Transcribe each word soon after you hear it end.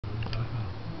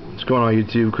What's going on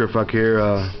YouTube? Crifuck here.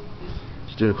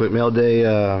 Just doing a quick mail day.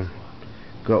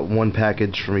 Got one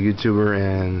package from a YouTuber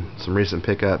and some recent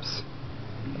pickups.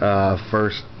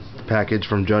 First package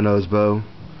from JoeKnowsBo.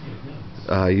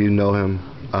 You know him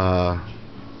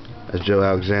as Joe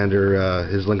Alexander.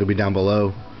 His link will be down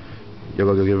below.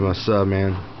 You'll go give him a sub,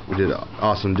 man. We did an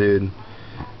awesome dude.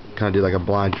 Kind of did like a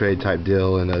blind trade type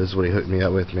deal, and this is what he hooked me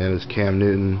up with, man. It's Cam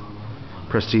Newton,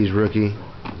 Prestige rookie.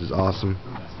 This is awesome.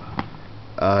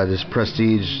 This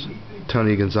Prestige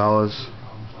Tony Gonzalez,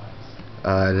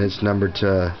 and it's numbered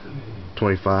to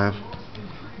 25.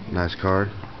 Nice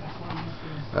card.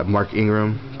 Mark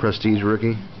Ingram, Prestige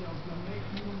rookie,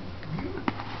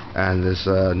 and this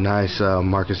nice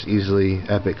Marcus Easley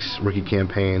Epics rookie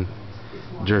campaign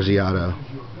jersey auto,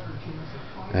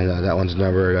 and that one's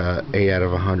numbered 8 out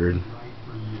of 100.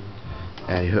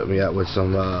 And he hooked me up with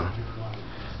some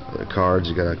cards.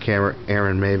 You got a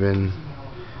Aaron Maven,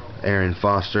 Aaron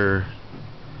Foster,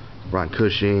 Ron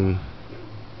Cushing,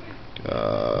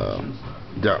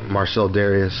 Marcel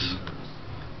Darius,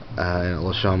 and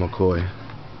LaShawn McCoy.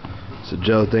 So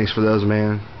Joe, thanks for those,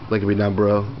 man. Link will be down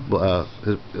below.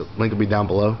 Link will be down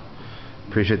below.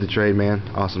 Appreciate the trade, man.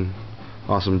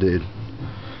 Awesome dude.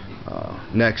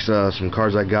 Next, some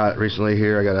cards I got recently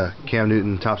here. I got a Cam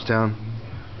Newton Topps Town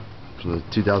from the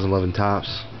 2011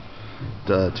 Topps.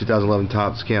 The 2011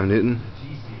 Topps Cam Newton.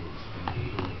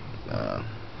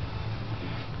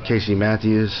 Casey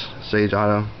Matthews Sage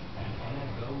Auto.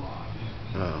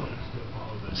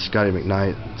 Scotty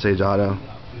McKnight Sage Auto.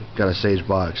 Got a Sage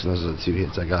box, and those are the two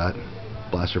hits I got.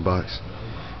 Blaster box.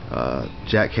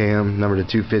 Jack Ham, number to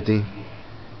 250.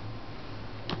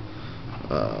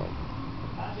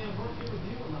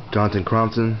 Jonathan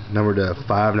Crompton, number to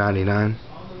 599.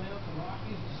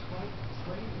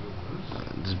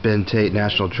 This is Ben Tate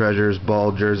National Treasures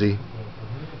ball jersey,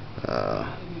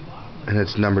 and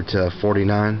it's numbered to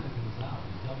 49.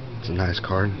 It's a nice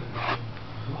card.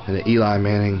 And the Eli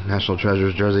Manning National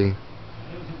Treasures jersey,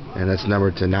 and that's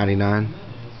numbered to 99.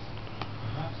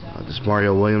 This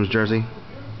Mario Williams jersey.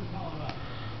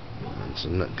 It's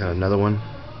got another one.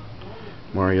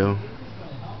 Mario.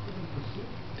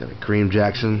 Got a Kareem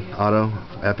Jackson auto,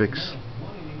 Epics.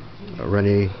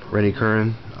 Rennie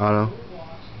Curran auto.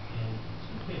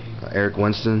 Eric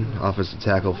Winston, offensive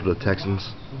tackle for the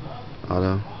Texans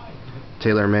auto.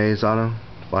 Taylor Mays auto,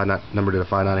 numbered to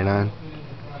 599.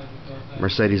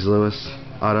 Mercedes Lewis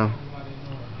auto.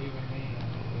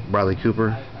 Bradley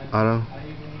Cooper auto.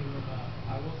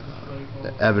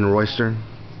 Evan Royster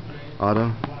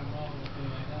auto.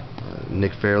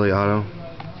 Nick Fairley auto.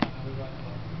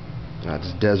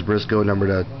 It's Des Briscoe, number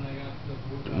to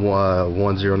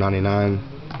 1099,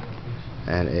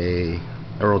 and a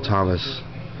Earl Thomas,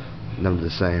 number the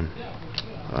same.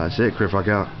 That's it. Crifuck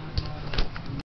out.